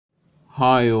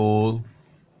Hi all,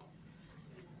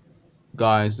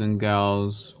 guys and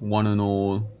gals, one and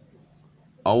all.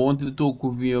 I wanted to talk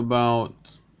with you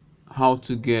about how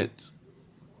to get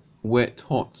wet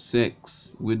hot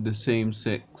sex with the same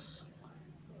sex.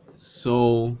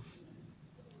 So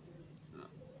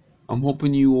I'm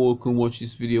hoping you all can watch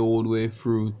this video all the way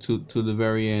through to the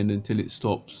very end until it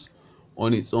stops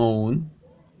on its own,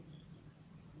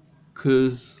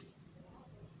 cause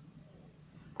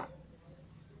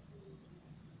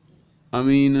I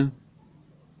mean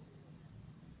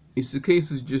it's a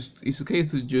case of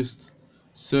just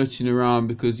searching around,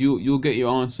 because you'll get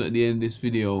your answer at the end of this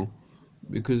video,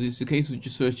 because it's a case of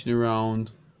just searching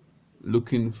around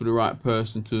looking for the right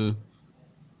person to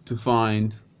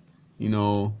find, you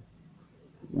know,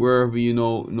 wherever you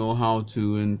know how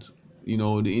to, and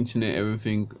the internet,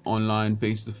 everything online,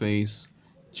 face to face,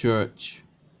 church,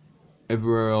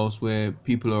 everywhere else where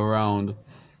people are around.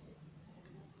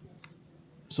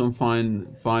 Some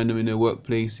find them in their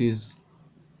workplaces,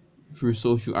 through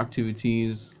social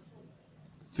activities,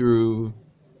 through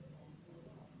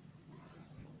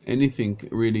anything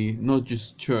really, not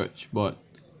just church, but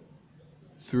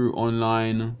through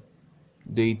online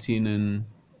dating and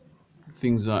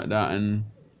things like that, and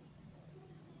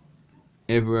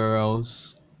everywhere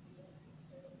else,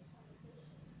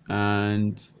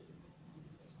 and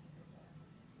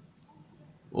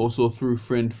also through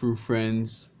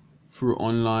friends, through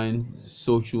online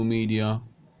social media,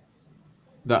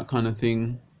 that kind of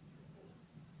thing.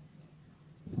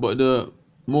 But the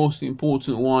most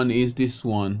important one is this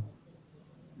one,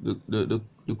 the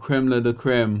creme de la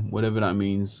creme, whatever that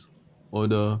means, or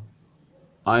the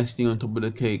icing on top of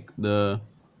the cake, the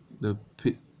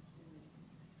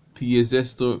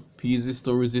pièce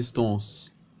de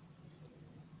resistance.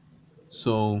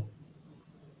 So,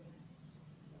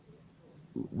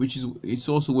 which is, it's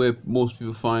also where most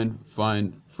people find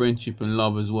friendship and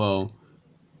love as well.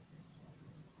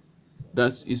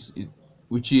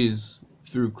 Which is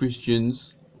through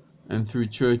Christians and through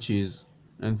churches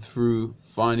and through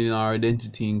finding our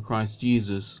identity in Christ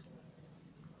Jesus.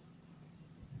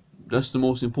 That's the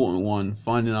most important one,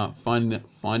 finding our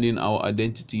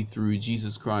identity through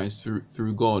Jesus Christ,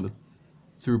 through God,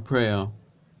 through prayer.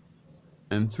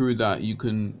 And through that you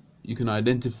can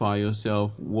identify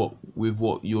yourself with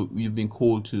what you've been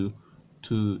called to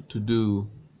do,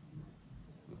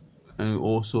 and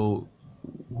also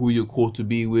who you're called to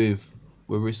be with,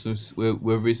 whether it's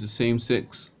the same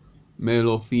sex, male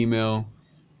or female,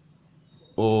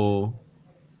 or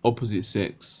opposite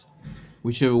sex,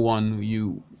 whichever one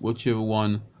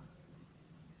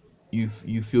you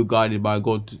feel guided by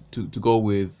God to go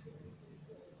with.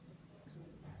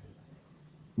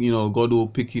 God will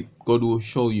pick it. God will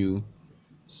show you.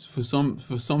 For some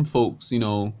folks,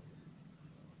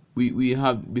 we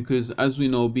have, because as we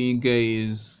know, being gay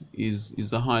is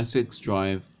a high sex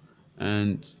drive,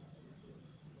 and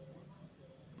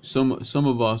some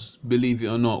of us, believe it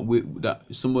or not, that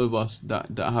some of us that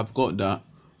have got that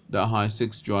high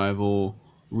sex drive, or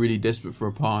really desperate for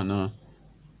a partner.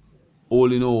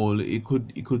 All in all, it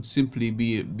could simply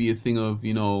be a thing of,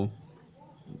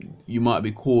 you might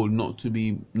be called not to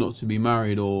be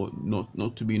married, or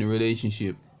not to be in a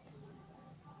relationship,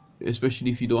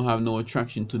 especially if you don't have no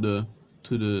attraction to the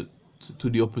to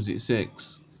the opposite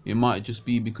sex. It might just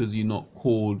be because you're not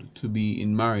called to be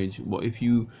in marriage. But if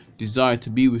you desire to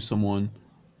be with someone,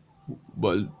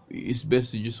 but it's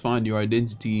best to just find your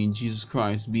identity in Jesus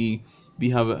Christ.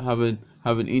 Have an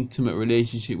intimate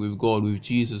relationship with God, with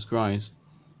Jesus Christ,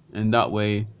 and that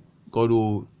way God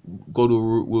will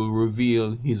will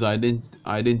reveal His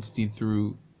identity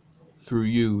through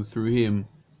Him,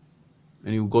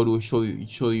 and God will show you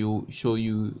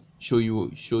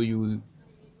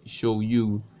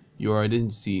your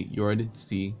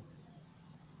identity,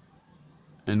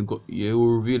 and God, yeah, He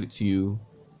will reveal it to you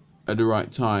at the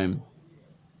right time.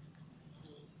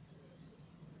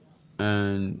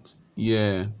 And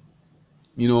yeah,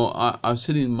 I've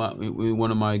said in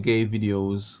one of my gay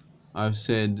videos, I've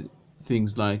said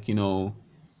things like, I've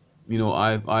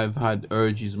had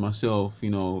urges myself,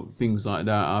 things like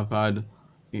that. I've had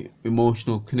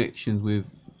emotional connections with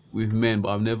men, but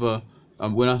I've never.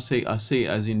 When I say it as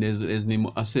in there's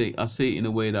an I say it in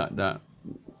a way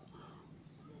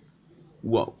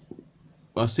what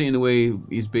I say in a way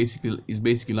is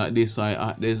basically like this.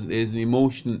 There's an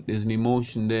emotion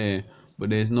there, but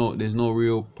there's no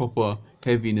real proper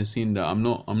heaviness in that. I'm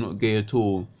not gay at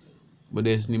all, but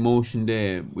there's an emotion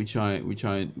there which I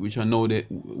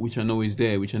know is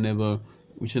there, which I never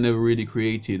really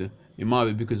created. It might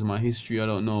be because of my history, I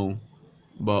don't know.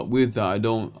 But with that, I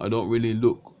don't really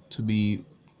look to be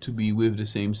to be with the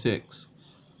same sex.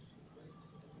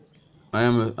 I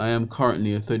am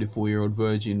currently a 34-year-old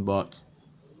virgin, but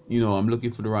I'm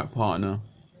looking for the right partner,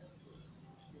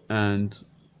 and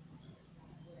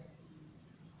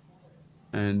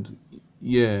and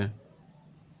yeah,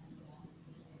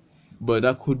 but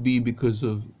that could be because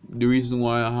of the reason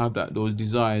why I have those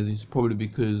desires is probably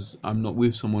because I'm not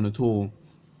with someone at all.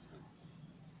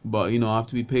 But I have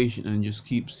to be patient and just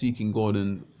keep seeking God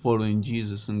and following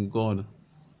Jesus and God,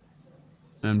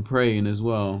 and praying as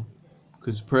well,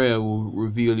 because prayer will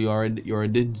reveal your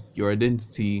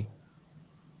identity,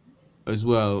 as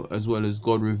well as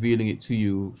God revealing it to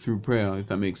you through prayer, if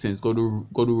that makes sense. God will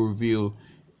reveal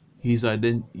his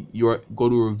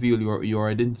God will reveal your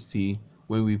identity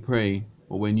when we pray,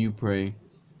 or when you pray.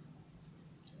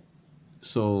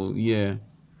 So yeah.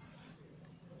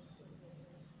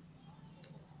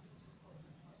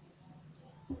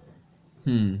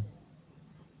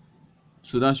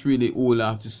 So that's really all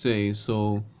I have to say.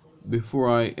 So before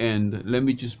I end, let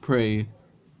me just pray,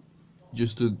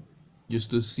 just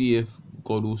to see if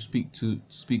God will speak to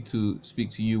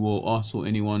you or us or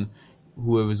anyone,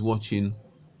 whoever's watching,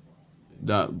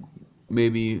 that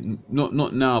maybe not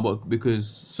now, but because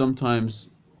sometimes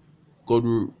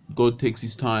God takes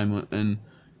his time, and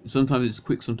sometimes it's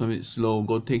quick, sometimes it's slow.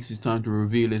 God takes his time to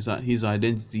reveal his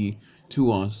identity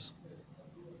to us.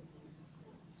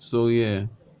 So yeah.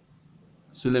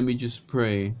 So let me just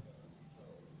pray.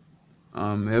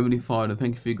 Heavenly Father,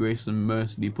 thank you for your grace and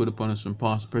mercy that you put upon us from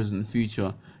past, present, and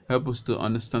future. Help us to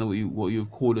understand what you have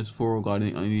called us for, oh God,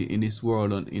 in this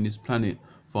world and in this planet,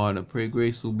 Father. Pray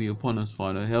grace will be upon us,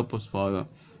 Father. Help us, Father.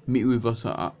 Meet with us,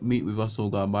 oh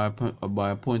God, by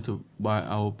our point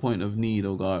of need,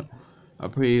 oh God. I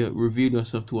pray, reveal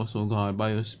yourself to us, oh God,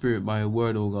 by your Spirit, by your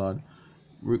word, oh God.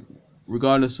 Re-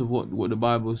 Regardless of what the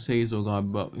Bible says, oh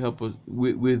God, but help us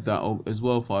with that, as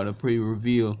well, Father. Pray you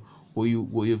reveal what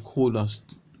you've called us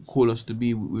to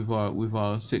be with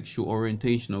our sexual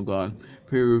orientation, oh God.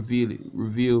 Pray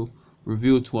reveal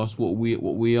to us what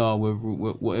we are,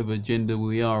 whatever gender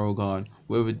we are, oh God,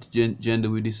 whatever gender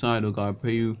we decide, oh God.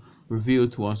 Pray you reveal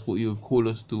to us what you have called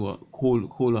us to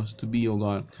call us to be, oh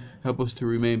God. Help us to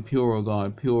remain pure, oh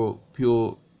God, pure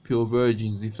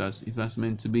virgins, if that's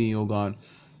meant to be, oh God.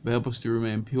 But help us to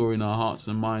remain pure in our hearts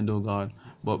and mind, oh God.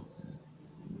 But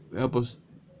help us,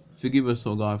 forgive us,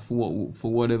 oh God,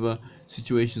 for whatever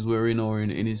situations we're in, or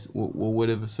or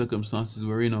whatever circumstances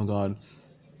we're in, oh God.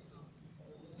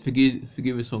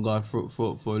 Forgive us, oh God,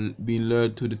 for being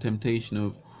lured to the temptation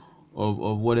of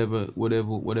whatever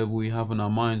we have in our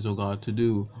minds, oh God, to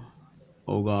do,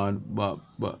 oh God. But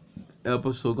help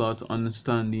us, oh God, to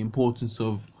understand the importance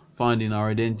of finding our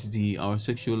identity, our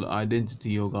sexual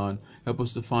identity, oh God. Help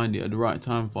us to find it at the right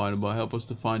time, Father, but help us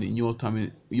to find it in your time,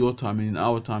 and in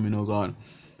our timing, oh God.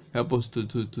 Help us to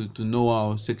know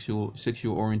our sexual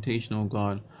orientation, oh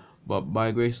God. But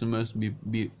by grace and mercy,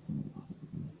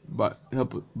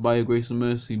 by your grace and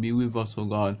mercy, be with us, oh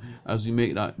God, as we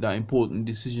make that important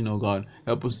decision, oh God.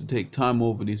 Help us to take time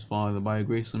over this, Father, by your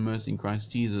grace and mercy in Christ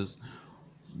Jesus.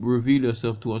 Reveal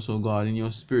yourself to us, oh God, in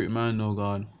your spirit man, oh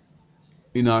God.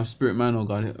 In our spirit man, oh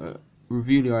God.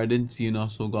 Reveal your identity in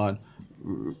us, oh God.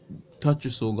 Touch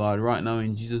us, oh God, right now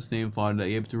in Jesus' name, Father, that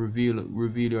you're able to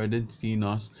reveal your identity in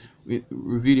us.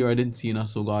 Reveal your identity in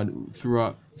us, oh God,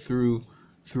 through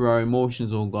our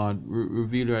emotions, oh God.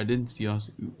 Reveal your identity in us.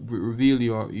 Reveal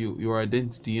your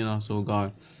identity in us, oh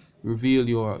God. Reveal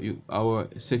our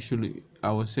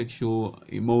sexual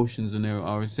emotions, and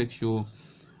our sexual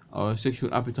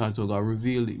appetite, oh God.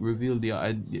 Reveal the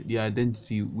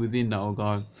identity within that, oh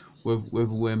God. Whether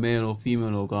we're male or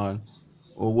female, oh God,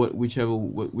 or whichever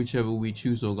we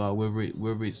choose, oh God.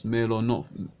 Whether it's male or not,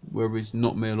 whether it's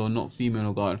not male or not female,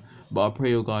 oh God. But I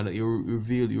pray, oh God, that you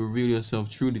reveal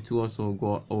yourself truly to us, oh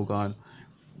God. Oh God.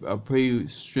 I pray you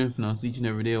strengthen us each and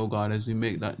every day, oh God, as we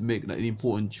make that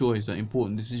important choice, that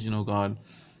important decision, oh God.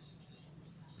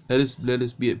 Let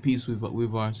us be at peace with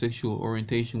our sexual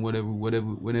orientation,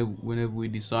 whenever we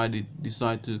decide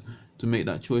to make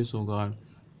that choice, oh God.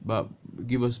 But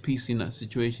give us peace in that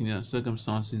situation, in that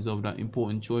circumstances of that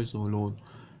important choice, oh Lord.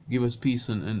 Give us peace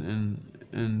and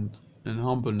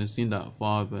humbleness in that,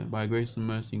 Father, by grace and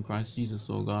mercy in Christ Jesus,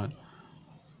 oh God.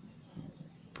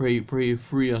 Pray,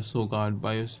 free us, oh God,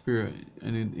 by your Spirit,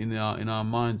 and in our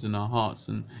minds, in our hearts,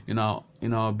 and in our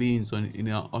beings, and in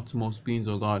our uttermost beings,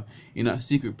 oh God. In that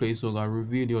secret place, oh God,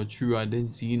 reveal your true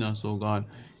identity in us, oh God,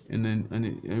 and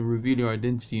reveal your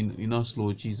identity in us,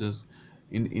 Lord Jesus,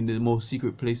 in the most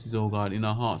secret places, oh God, in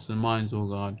our hearts and minds, oh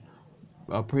God.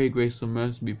 I pray grace and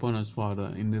mercy be upon us,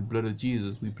 Father, in the blood of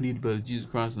Jesus. We plead the blood of Jesus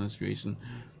Christ in this creation.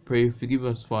 Pray forgive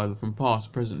us, Father, from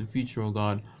past, present, and future, oh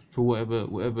God, for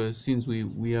whatever sins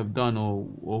we have done, or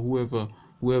whoever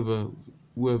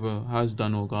whoever has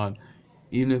done, oh God.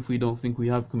 Even if we don't think we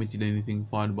have committed anything,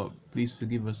 Father, but please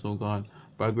forgive us, oh God,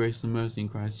 by grace and mercy in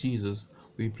Christ Jesus.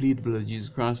 We plead the blood of Jesus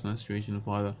Christ in that situation,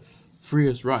 Father. Free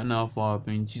us right now,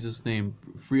 Father, in Jesus' name.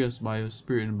 Free us by your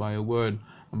Spirit and by your word,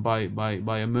 and by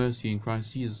your mercy in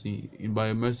Christ Jesus, by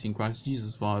your mercy in Christ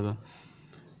Jesus, Father.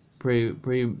 Pray,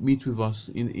 meet with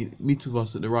us meet with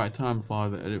us at the right time,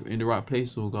 Father, in the right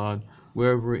place, oh God,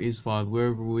 wherever it is, Father,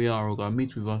 wherever we are, oh God,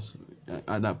 meet with us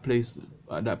at that place,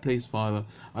 Father,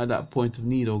 at that point of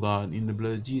need, oh God, in the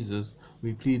blood of Jesus.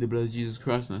 We plead the blood of Jesus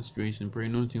Christ in that situation. Pray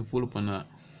anointing full upon that.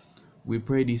 We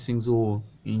pray these things all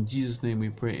in Jesus' name.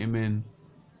 We pray, amen.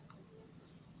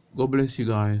 God bless you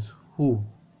guys. Whew.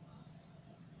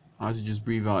 I had to just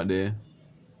breathe out there.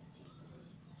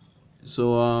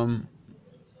 So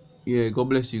yeah, God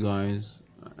bless you guys.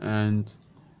 And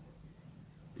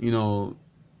you know,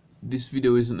 this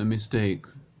video isn't a mistake.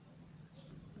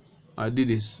 I did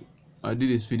this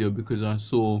video because I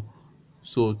saw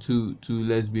two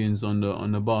lesbians on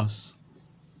the bus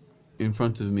in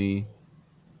front of me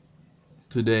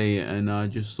today, and I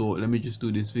just thought, let me just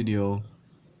do this video,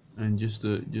 and just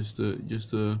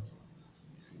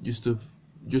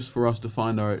for us to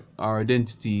find our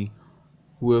identity,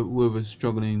 whoever's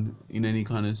struggling in any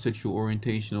kind of sexual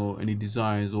orientation or any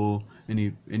desires or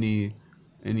any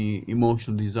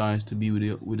emotional desires to be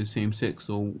with the same sex,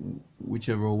 or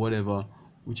whichever, or whatever,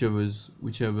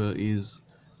 whichever.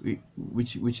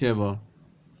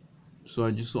 So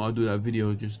I just thought I'd do that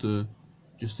video just to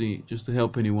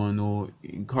help anyone or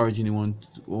encourage anyone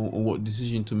on what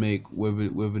decision to make,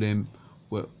 whether them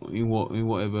in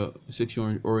whatever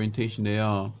sexual orientation they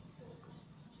are.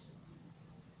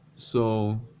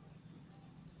 So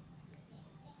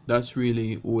that's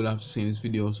really all I have to say in this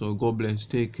video. So God bless,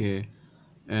 take care,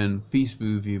 and peace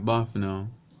be with you. Bye for now.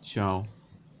 Ciao.